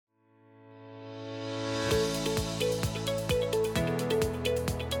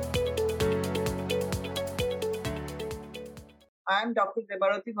I am Dr.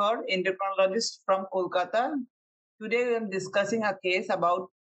 Debarati, Bhar, endocrinologist from Kolkata. Today we are discussing a case about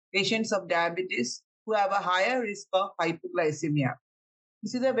patients of diabetes who have a higher risk of hypoglycemia.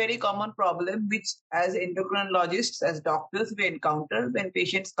 This is a very common problem which, as endocrinologists, as doctors, we encounter when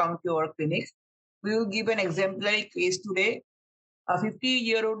patients come to our clinic. We will give an exemplary case today. A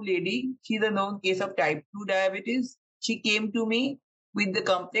 50-year-old lady, she's a known case of type 2 diabetes. She came to me with the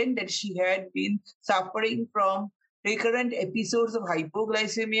complaint that she had been suffering from recurrent episodes of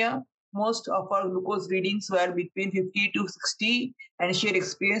hypoglycemia. Most of her glucose readings were between 50 to 60, and she had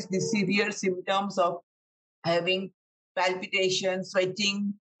experienced the severe symptoms of having palpitation,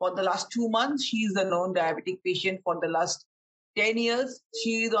 sweating. For the last 2 months, she is a known diabetic patient. For the last 10 years,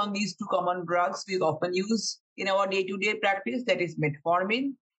 she is on these two common drugs we often use in our day-to-day practice, that is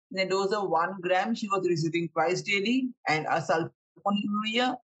metformin. In a dose of 1 gram, she was receiving twice daily, and a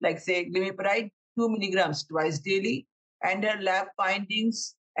sulfonylurea, like say glimepiride, 2 milligrams twice daily. And her lab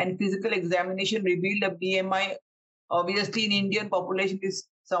findings and physical examination revealed a BMI, obviously in Indian population, is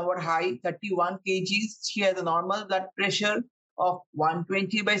somewhat high, 31 kgs. She has a normal blood pressure of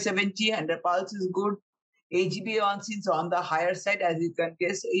 120 by 70, and her pulse is good. HbA1c is on the higher side, as you can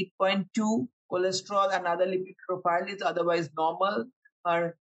guess, 8.2. Cholesterol and other lipid profile is otherwise normal.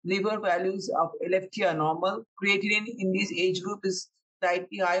 Her liver values of LFT are normal. Creatinine in this age group is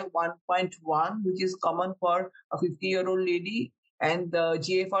slightly high, 1.1, which is common for a 50-year-old lady. And the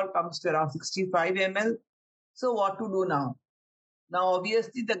GFR comes to around 65 ml. So what to do now? Now,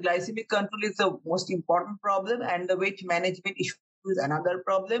 obviously, the glycemic control is the most important problem, and the weight management issue is another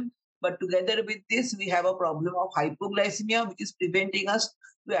problem. But together with this, we have a problem of hypoglycemia, which is preventing us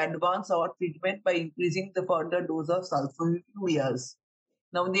to advance our treatment by increasing the further dose of sulfonylureas.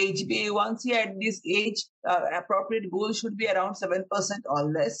 Now, the HbA1c at this age, appropriate goal should be around 7% or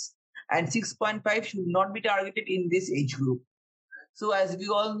less, and 6.5 should not be targeted in this age group. So, as we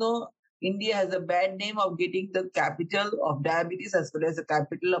all know, India has a bad name of getting the capital of diabetes as well as the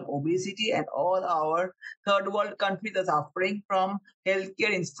capital of obesity, and all our third world countries are suffering from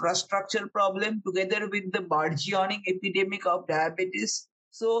healthcare infrastructure problem together with the burgeoning epidemic of diabetes.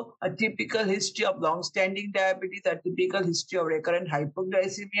 So, a typical history of long-standing diabetes, a typical history of recurrent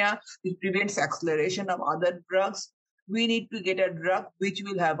hypoglycemia, which prevents acceleration of other drugs. We need to get a drug which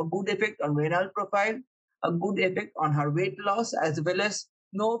will have a good effect on renal profile, a good effect on her weight loss, as well as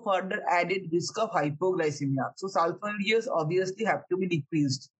no further added risk of hypoglycemia. So sulfonylureas obviously have to be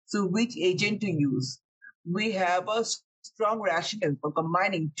decreased. So which agent to use? We have a strong rationale for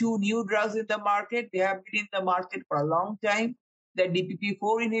combining two new drugs in the market. They have been in the market for a long time. The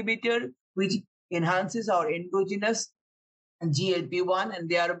DPP-4 inhibitor, which enhances our endogenous GLP-1 and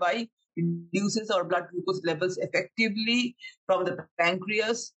thereby reduces our blood glucose levels effectively from the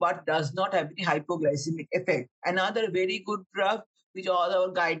pancreas, but does not have any hypoglycemic effect. Another very good drug which all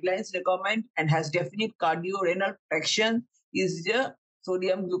our guidelines recommend and has definite cardiorenal protection is the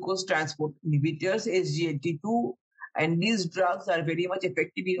sodium glucose transport inhibitors, SGLT2. And these drugs are very much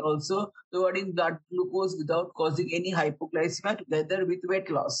effective in also lowering blood glucose without causing any hypoglycemia together with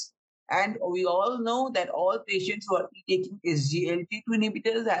weight loss. And we all know that all patients who are taking SGLT2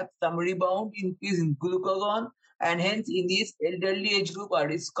 inhibitors have some rebound increase in glucagon, and hence in this elderly age group a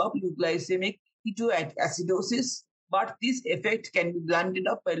risk of euglycemic ketoacidosis. But this effect can be blunted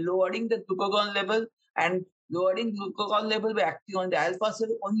up by lowering the glucagon level, and lowering glucagon level by acting on the alpha cell.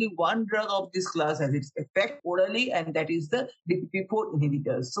 Only one drug of this class has its effect orally, and that is the DPP-4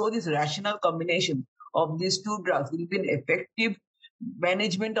 inhibitors. So this rational combination of these two drugs will be an effective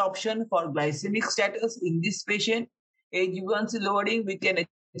management option for glycemic status in this patient. HbA1c lowering we can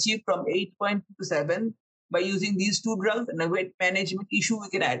achieve from 8.2 to 7 by using these two drugs, and a weight management issue we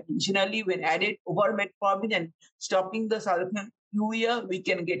can add. Additionally, when added over metformin and stopping the sulfonylurea, we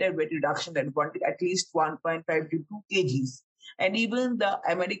can get a weight reduction that wanted at least 1.5 to 2 kgs. And even the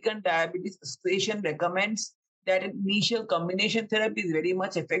American Diabetes Association recommends that an initial combination therapy is very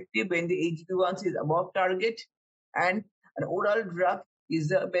much effective when the HbA1c is above target, and an oral drug is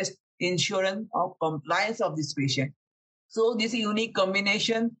the best insurance of compliance of this patient. So this unique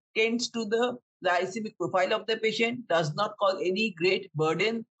combination tends to the glycemic profile of the patient, does not cause any great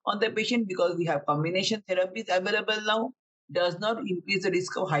burden on the patient because we have combination therapies available now, does not increase the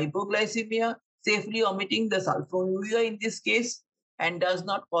risk of hypoglycemia, safely omitting the sulfonylurea in this case, and does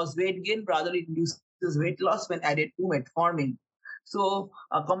not cause weight gain, rather it induces weight loss when added to metformin. So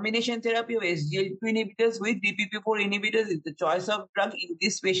a combination therapy of SGLT2 inhibitors with DPP-4 inhibitors is the choice of drug in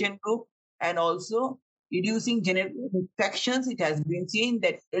this patient group. And also reducing genital infections. It has been seen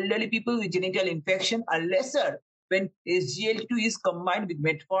that elderly people with genital infection are lesser when SGLT2 is combined with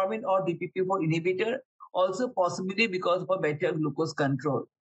metformin or DPP-4 inhibitor. also possibly because of a better glucose control.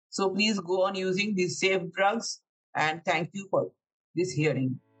 So please go on using these safe drugs, and thank you for this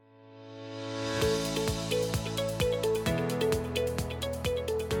hearing.